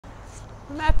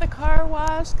I'm at the car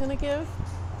wash, gonna give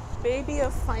baby a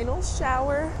final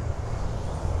shower.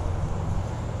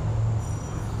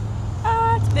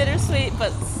 It's bittersweet,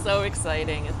 but so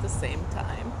exciting at the same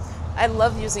time. I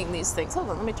love using these things. Hold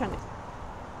on, let me turn it.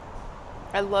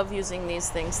 I love using these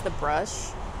things, the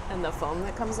brush and the foam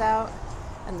that comes out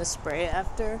and the spray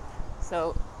after.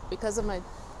 So because of my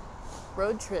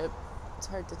road trip, it's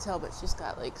hard to tell, but she's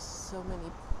got like so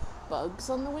many bugs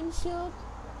on the windshield.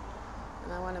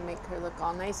 And I want to make her look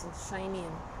all nice and shiny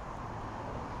and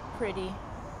pretty.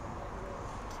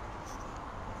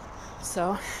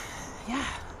 So, yeah,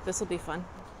 this will be fun.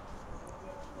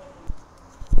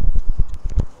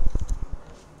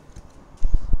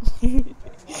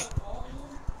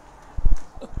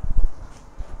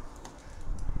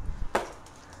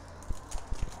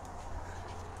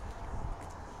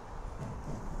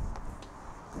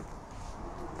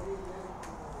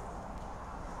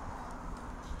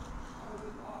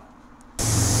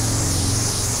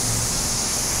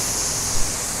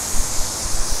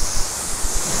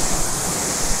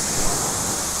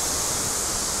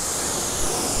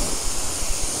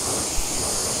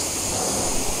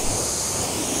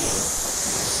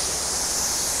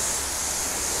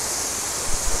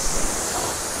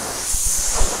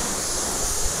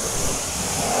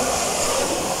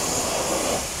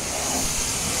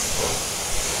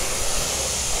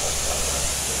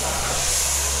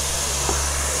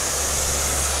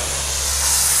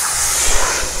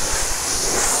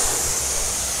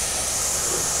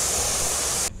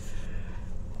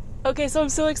 Okay, so I'm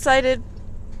so excited.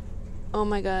 Oh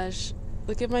my gosh,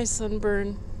 look at my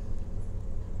sunburn.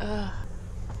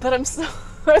 But I'm so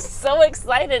so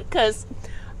excited because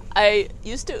I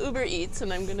used to Uber Eats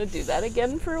and I'm gonna do that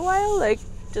again for a while, like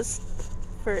just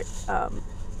for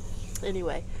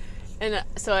anyway. And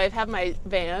so I have my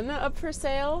van up for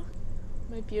sale,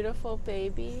 my beautiful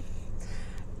baby.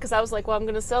 Because I was like, well, I'm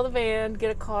gonna sell the van,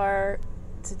 get a car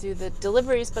to do the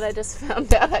deliveries, but I just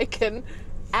found out I can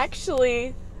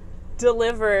actually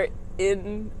deliver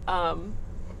in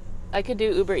I could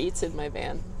do Uber Eats in my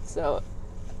van. So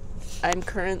I'm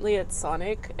currently at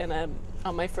Sonic and I'm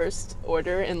on my first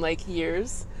order in like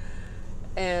years,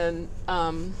 and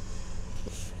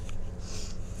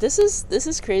this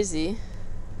is crazy.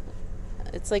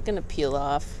 It's like gonna peel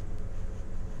off.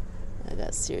 I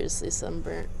got seriously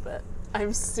sunburnt, but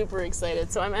I'm super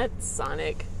excited. So I'm at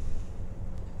Sonic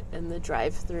in the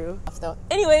drive-through.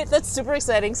 Anyway, that's super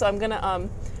exciting. So I'm gonna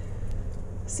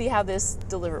see how this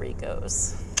delivery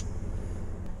goes.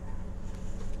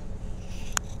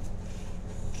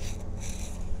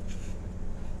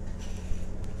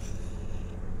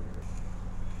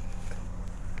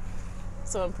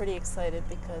 So I'm pretty excited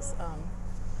because,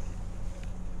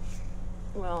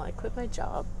 well, I quit my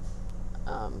job.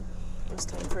 It was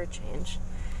time for a change.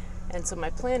 And so my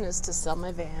plan is to sell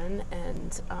my van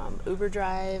and Uber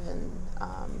drive and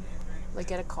like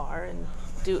get a car and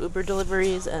do Uber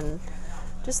deliveries and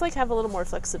just like have a little more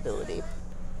flexibility.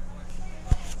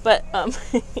 But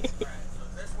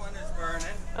This one is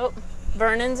Vernon. oh,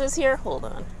 Vernon's is here. Hold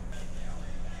on.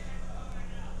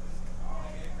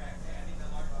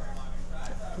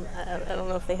 I don't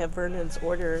know if they have Vernon's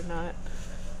order or not.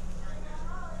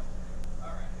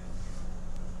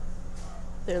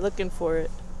 They're looking for it.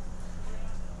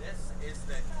 This is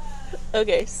the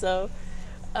Okay, so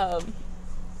I'm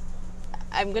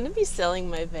gonna be selling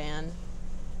my van.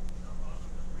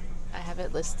 I have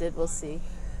it listed. We'll see.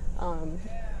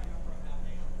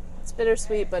 It's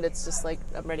bittersweet, but it's just like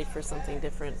I'm ready for something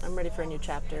different. I'm ready for a new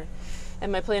chapter.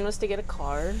 And my plan was to get a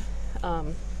car.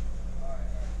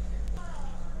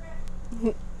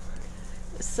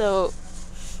 So,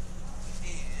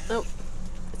 oh,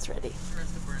 it's ready.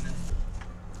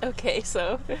 Okay,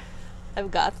 so I've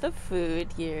got the food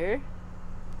here.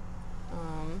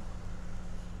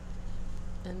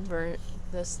 And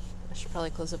this. I should probably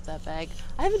close up that bag.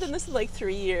 I haven't done this in like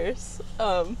 3 years.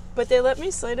 But they let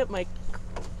me sign up my.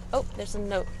 Oh, there's a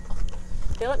note.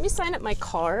 They let me sign up my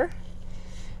car,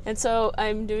 and so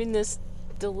I'm doing this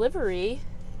delivery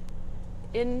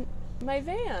in my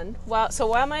van. Wow! So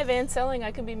while my van's selling,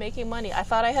 I can be making money. I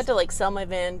thought I had to like sell my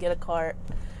van, get a car,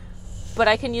 but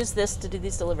I can use this to do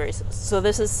these deliveries. So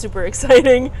this is super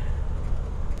exciting.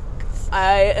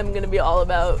 I am gonna be all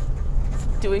about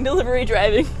doing delivery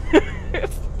driving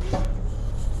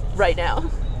right now.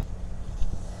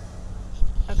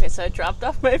 Okay, so I dropped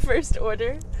off my first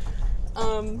order.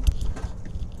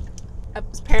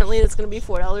 Apparently it's gonna be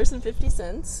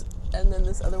 $4.50, and then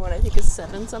this other one I think is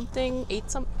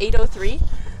 803.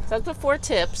 So that's the 4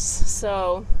 tips.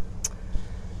 So,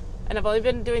 and I've only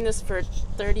been doing this for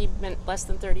less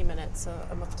than 30 minutes, so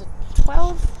I'm up to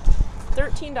 12,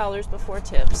 $13 before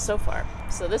tips so far.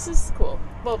 So this is cool.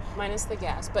 Well, minus the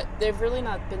gas, but they've really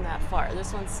not been that far.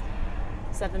 This one's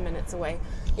 7 minutes away.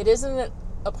 It is in an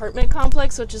apartment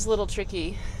complex, which is a little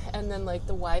tricky. And then like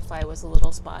the Wi-Fi was a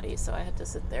little spotty, so I had to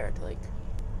sit there to like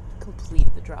complete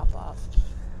the drop off.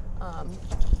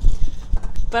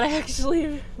 But I actually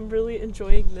am really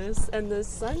enjoying this, and the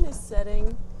sun is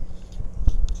setting.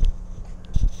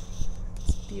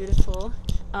 It's beautiful.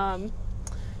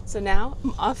 So now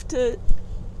I'm off to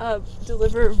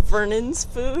deliver Vernon's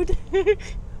food.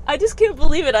 I just can't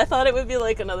believe it. I thought it would be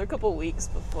like another couple weeks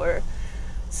before.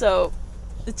 So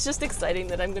it's just exciting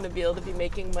that I'm going to be able to be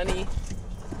making money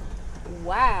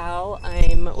while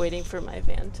I'm waiting for my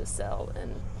van to sell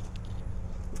and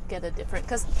get a different,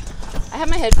 because I have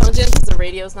my headphones in because the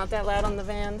radio's not that loud on the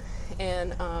van,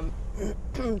 and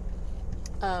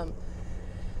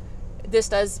this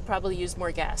does probably use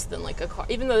more gas than like a car,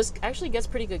 even though this actually gets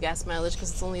pretty good gas mileage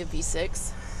because it's only a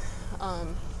V6.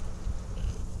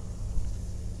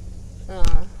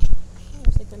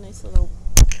 There's like a nice little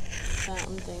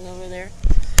fountain thing over there,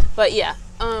 but yeah,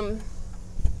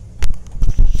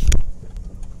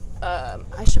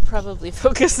 I should probably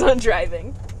focus on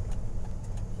driving.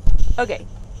 Okay,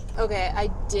 I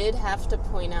did have to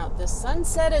point out the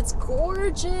sunset. It's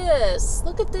gorgeous.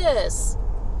 Look at this.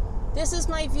 This is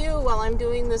my view while I'm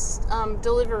doing this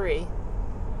delivery.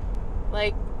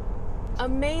 Like,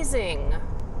 amazing.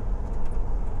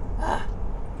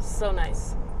 So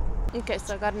nice. Okay,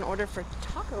 so I got an order for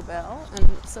Taco Bell, and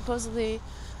supposedly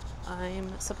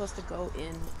I'm supposed to go in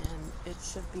and it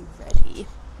should be ready.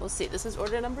 We'll see. This is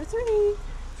order number 3.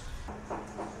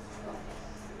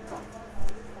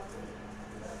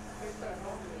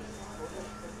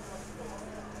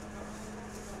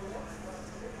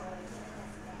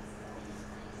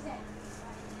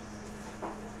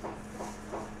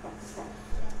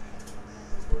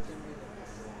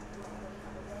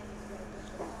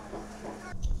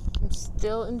 I'm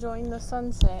still enjoying the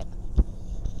sunset.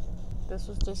 This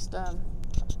was just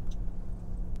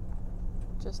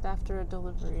after a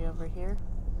delivery over here.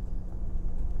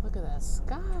 Look at that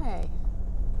sky.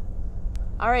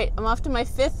 All right, I'm off to my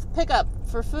 5th pickup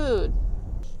for food.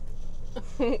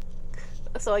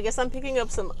 So I guess I'm picking up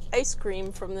some ice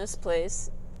cream from this place.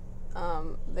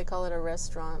 They call it a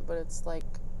restaurant, but it's like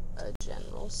a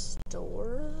general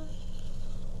store.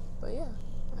 But yeah,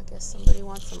 I guess somebody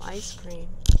wants some ice cream.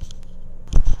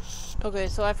 Okay,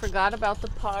 so I forgot about the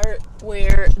part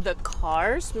where the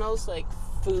car smells like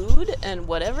food, and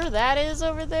whatever that is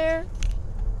over there,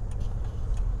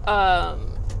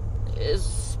 it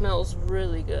smells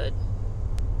really good.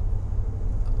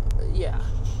 Yeah.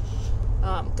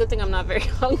 Good thing I'm not very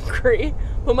hungry,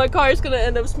 but my car is gonna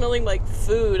end up smelling like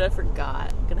food. I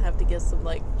forgot. I'm gonna have to get some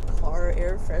like car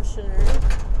air freshener.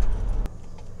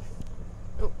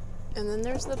 Oh, and then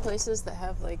there's the places that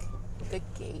have like the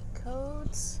gate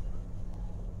codes.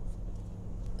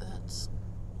 There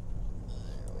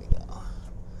we go.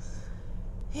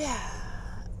 Yeah.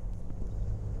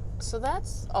 So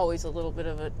that's always a little bit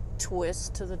of a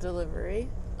twist to the delivery.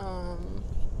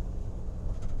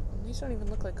 These don't even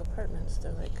look like apartments.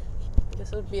 They're like, I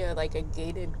guess it would be like a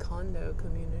gated condo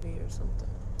community or something.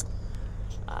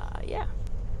 Yeah.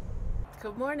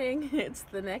 Good morning. It's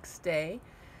the next day,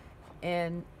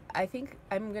 and I think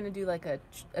I'm gonna do like a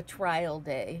trial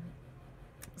day.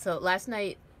 So last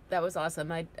night, that was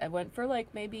awesome. I went for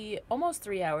like maybe almost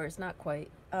 3 hours, not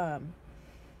quite. I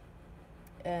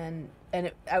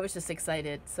was just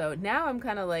excited. So now I'm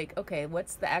kind of like, okay,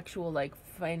 what's the actual like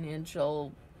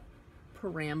financial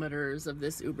parameters of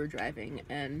this Uber driving?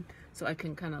 And so I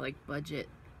can kind of like budget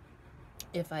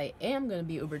if I am going to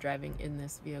be Uber driving in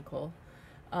this vehicle,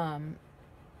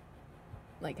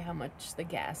 like how much the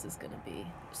gas is going to be.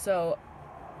 So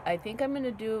I think I'm going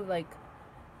to do like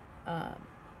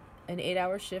an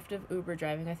 8-hour shift of Uber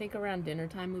driving. I think around dinner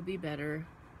time would be better.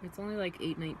 It's only like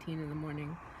 8:19 in the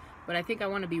morning, but I think I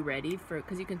want to be ready for,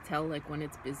 because you can tell like when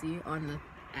it's busy on the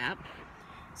app.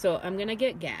 So I'm gonna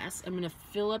get gas. I'm gonna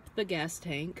fill up the gas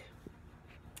tank,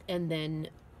 and then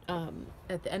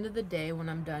at the end of the day, when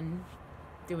I'm done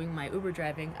doing my Uber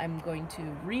driving, I'm going to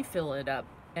refill it up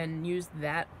and use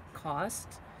that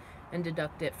cost and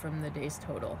deduct it from the day's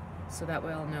total. So that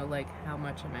way I'll know like how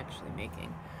much I'm actually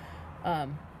making,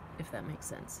 if that makes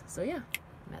sense. So yeah,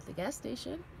 I'm at the gas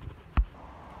station.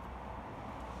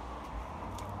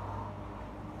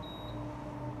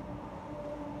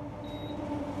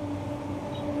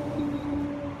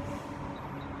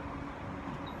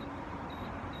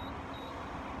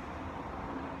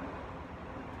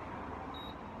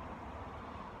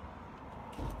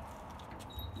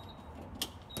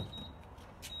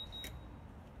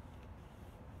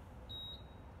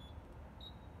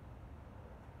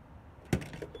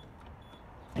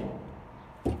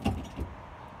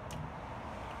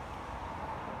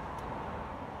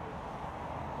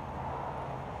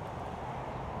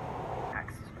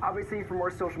 Obviously, for more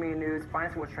social media news,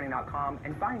 find us at whatstrending.com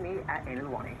and find me at Aiden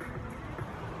Luani.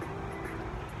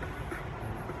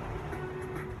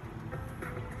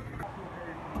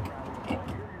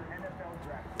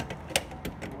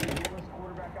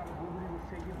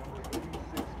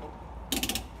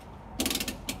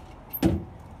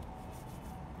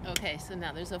 Okay, so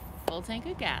now there's a full tank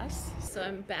of gas. So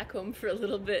I'm back home for a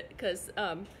little bit because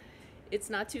it's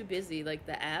not too busy, like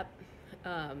the app,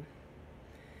 the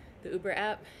Uber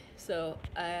app. So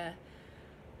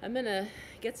I'm gonna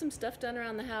get some stuff done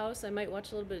around the house. I might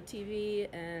watch a little bit of TV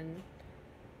and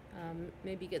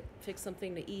maybe fix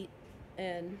something to eat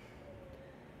and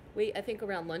wait, I think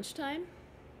around lunchtime.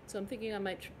 So I'm thinking I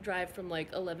might drive from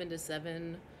like 11 to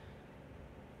 7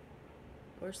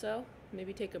 or so.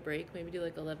 Maybe take a break. Maybe do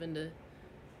like 11 to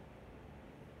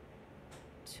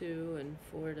 2 and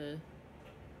 4 to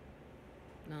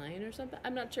 9 or something.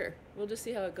 I'm not sure. We'll just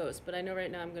see how it goes. But I know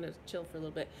right now I'm going to chill for a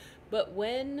little bit. But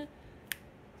when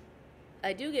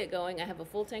I do get going, I have a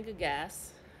full tank of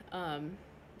gas. And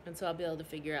so I'll be able to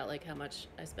figure out like how much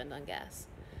I spend on gas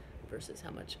versus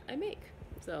how much I make.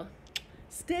 So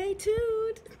stay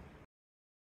tuned.